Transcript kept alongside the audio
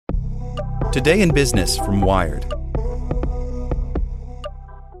Today in Business from Wired.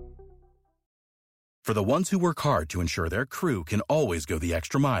 For the ones who work hard to ensure their crew can always go the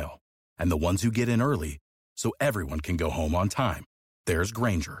extra mile, and the ones who get in early so everyone can go home on time, there's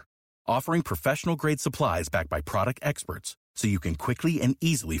Grainger, offering professional-grade supplies backed by product experts so you can quickly and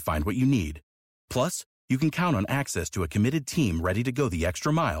easily find what you need. Plus, you can count on access to a committed team ready to go the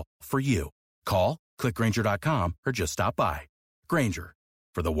extra mile for you. Call, click Grainger.com, or just stop by. Grainger,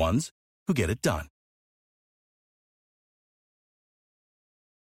 for the ones who get it done.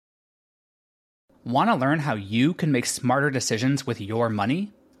 Want to learn how you can make smarter decisions with your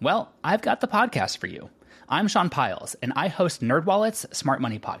money? Well, I've got the podcast for you. I'm Sean Piles, and I host NerdWallet's Smart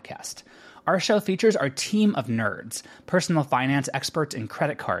Money Podcast. Our show features our team of nerds, personal finance experts in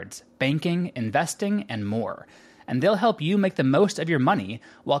credit cards, banking, investing, and more. And they'll help you make the most of your money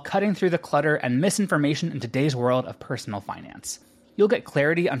while cutting through the clutter and misinformation in today's world of personal finance. You'll get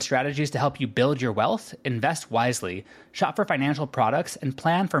clarity on strategies to help you build your wealth, invest wisely, shop for financial products, and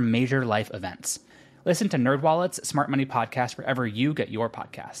plan for major life events. Listen to NerdWallet's Smart Money Podcast wherever you get your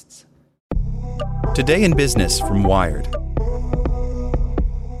podcasts. Today in Business from Wired.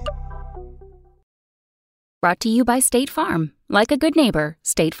 Brought to you by State Farm. Like a good neighbor,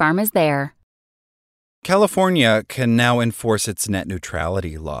 State Farm is there. California can now enforce its net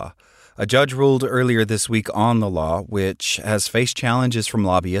neutrality law. A judge ruled earlier this week on the law, which has faced challenges from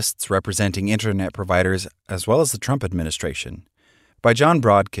lobbyists representing internet providers as well as the Trump administration. By John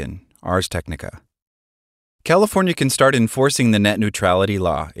Brodkin, Ars Technica. California can start enforcing the net neutrality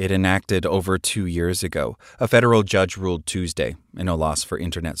law it enacted over 2 years ago. A federal judge ruled Tuesday, in a loss for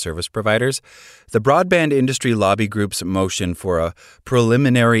internet service providers. The broadband industry lobby group's motion for a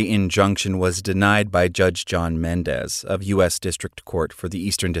preliminary injunction was denied by Judge John Mendez of U.S. District Court for the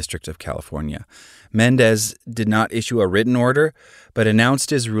Eastern District of California. Mendez did not issue a written order, but announced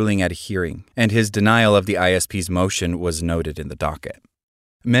his ruling at a hearing, and his denial of the ISP's motion was noted in the docket.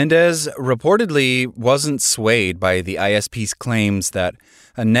 Mendez reportedly wasn't swayed by the ISP's claims that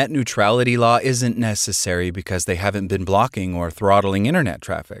a net neutrality law isn't necessary because they haven't been blocking or throttling internet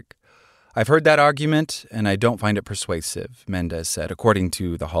traffic. I've heard that argument, and I don't find it persuasive, Mendez said, according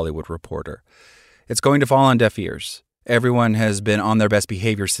to The Hollywood Reporter. It's going to fall on deaf ears. Everyone has been on their best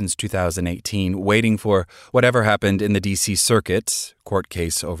behavior since 2018, waiting for whatever happened in the D.C. Circuit court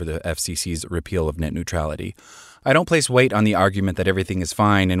case over the FCC's repeal of net neutrality. I don't place weight on the argument that everything is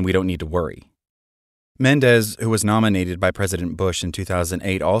fine and we don't need to worry. Mendez, who was nominated by President Bush in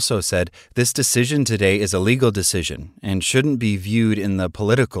 2008, also said this decision today is a legal decision and shouldn't be viewed in the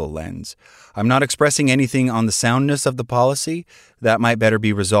political lens. I'm not expressing anything on the soundness of the policy. That might better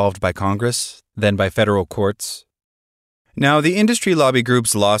be resolved by Congress than by federal courts. Now, the industry lobby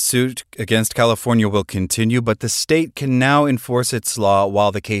group's lawsuit against California will continue, but the state can now enforce its law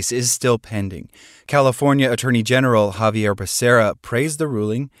while the case is still pending. California Attorney General Javier Becerra praised the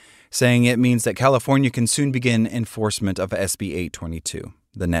ruling, saying it means that California can soon begin enforcement of SB 822,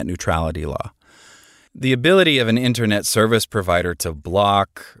 the net neutrality law. The ability of an internet service provider to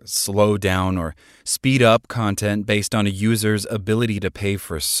block, slow down, or speed up content based on a user's ability to pay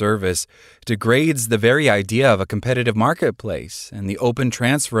for service degrades the very idea of a competitive marketplace and the open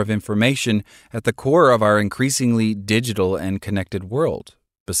transfer of information at the core of our increasingly digital and connected world,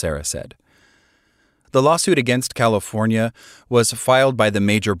 Becerra said. The lawsuit against California was filed by the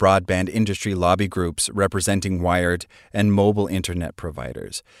major broadband industry lobby groups representing wired and mobile internet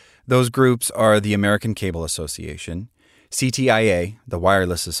providers. Those groups are the American Cable Association, CTIA, the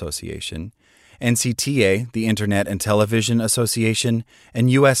Wireless Association, NCTA, the Internet and Television Association,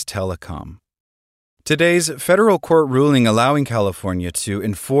 and U.S. Telecom. Today's federal court ruling allowing California to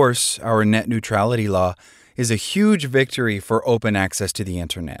enforce our net neutrality law is a huge victory for open access to the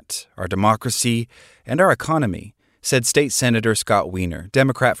internet, our democracy, and our economy, said State Senator Scott Wiener,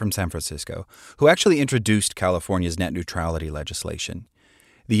 Democrat from San Francisco, who actually introduced California's net neutrality legislation.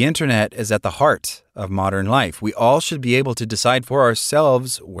 The internet is at the heart of modern life. We all should be able to decide for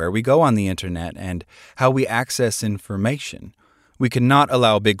ourselves where we go on the internet and how we access information. We cannot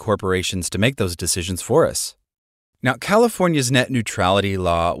allow big corporations to make those decisions for us. Now, California's net neutrality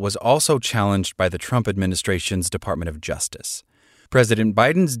law was also challenged by the Trump administration's Department of Justice. President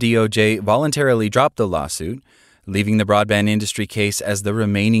Biden's DOJ voluntarily dropped the lawsuit, leaving the broadband industry case as the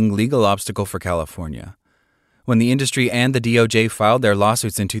remaining legal obstacle for California. When the industry and the DOJ filed their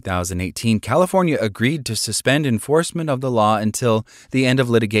lawsuits in 2018, California agreed to suspend enforcement of the law until the end of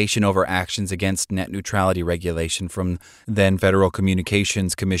litigation over actions against net neutrality regulation from then Federal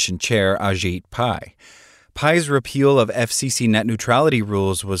Communications Commission Chair Ajit Pai. Pai's repeal of FCC net neutrality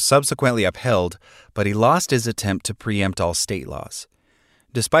rules was subsequently upheld, but he lost his attempt to preempt all state laws.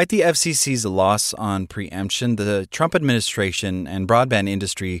 Despite the FCC's loss on preemption, the Trump administration and broadband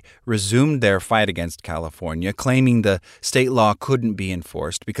industry resumed their fight against California, claiming the state law couldn't be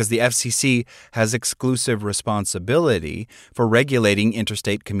enforced because the FCC has exclusive responsibility for regulating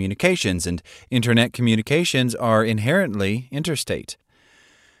interstate communications, and internet communications are inherently interstate.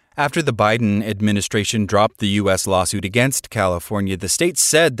 After the Biden administration dropped the U.S. lawsuit against California, the state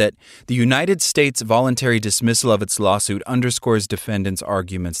said that the United States' voluntary dismissal of its lawsuit underscores defendants'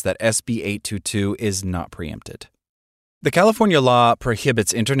 arguments that SB 822 is not preempted. The California law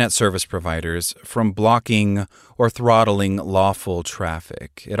prohibits internet service providers from blocking or throttling lawful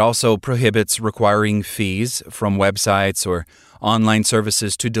traffic. It also prohibits requiring fees from websites or online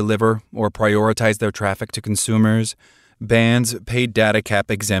services to deliver or prioritize their traffic to consumers, bans paid data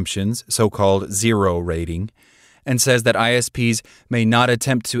cap exemptions, so-called zero rating, and says that ISPs may not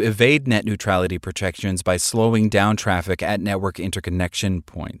attempt to evade net neutrality protections by slowing down traffic at network interconnection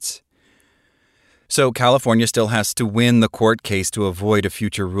points. So California still has to win the court case to avoid a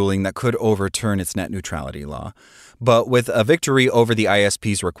future ruling that could overturn its net neutrality law. But with a victory over the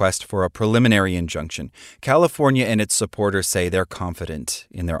ISP's request for a preliminary injunction, California and its supporters say they're confident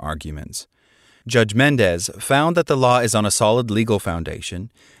in their arguments. Judge Mendez found that the law is on a solid legal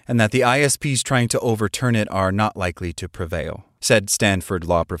foundation and that the ISPs trying to overturn it are not likely to prevail, said Stanford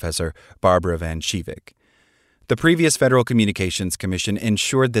law professor Barbara Van Schevick. The previous Federal Communications Commission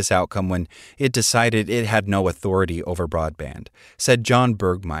ensured this outcome when it decided it had no authority over broadband, said John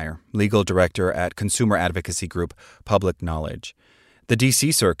Bergmeyer, legal director at consumer advocacy group Public Knowledge. The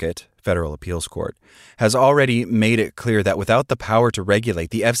D.C. Circuit, Federal Appeals Court, has already made it clear that without the power to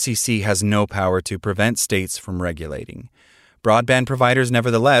regulate, the FCC has no power to prevent states from regulating. Broadband providers,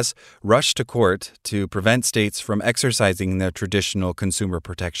 nevertheless, rush to court to prevent states from exercising their traditional consumer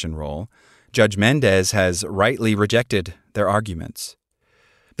protection role. Judge Mendez has rightly rejected their arguments.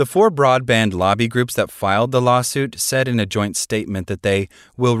 The 4 broadband lobby groups that filed the lawsuit said in a joint statement that they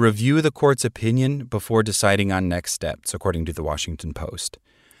will review the court's opinion before deciding on next steps, according to the Washington Post.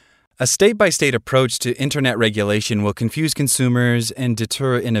 A state-by-state approach to internet regulation will confuse consumers and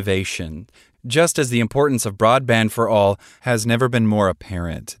deter innovation, just as the importance of broadband for all has never been more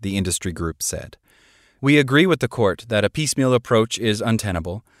apparent, the industry group said. We agree with the court that a piecemeal approach is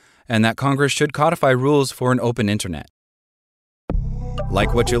untenable and that Congress should codify rules for an open internet.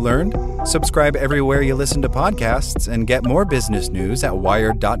 Like what you learned? Subscribe everywhere you listen to podcasts and get more business news at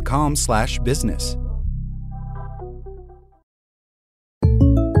wired.com/business.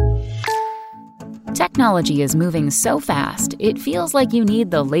 Technology is moving so fast, it feels like you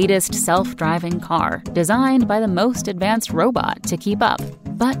need the latest self-driving car designed by the most advanced robot to keep up.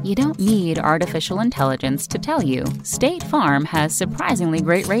 But you don't need artificial intelligence to tell you State Farm has surprisingly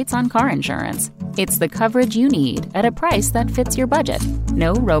great rates on car insurance. It's the coverage you need at a price that fits your budget.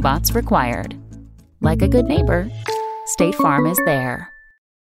 No robots required. Like a good neighbor, State Farm is there.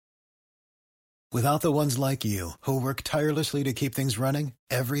 Without the ones like you, who work tirelessly to keep things running,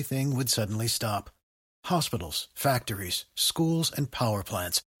 everything would suddenly stop. Hospitals, factories, schools, and power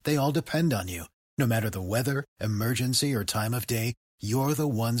plants, they all depend on you. No matter the weather, emergency, or time of day, you're the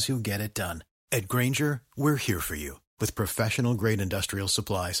ones who get it done. At Grainger, we're here for you with professional-grade industrial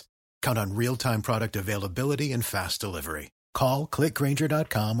supplies. Count on real-time product availability and fast delivery. Call, click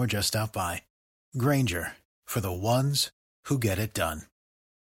Grainger.com, or just stop by. Grainger, for the ones who get it done.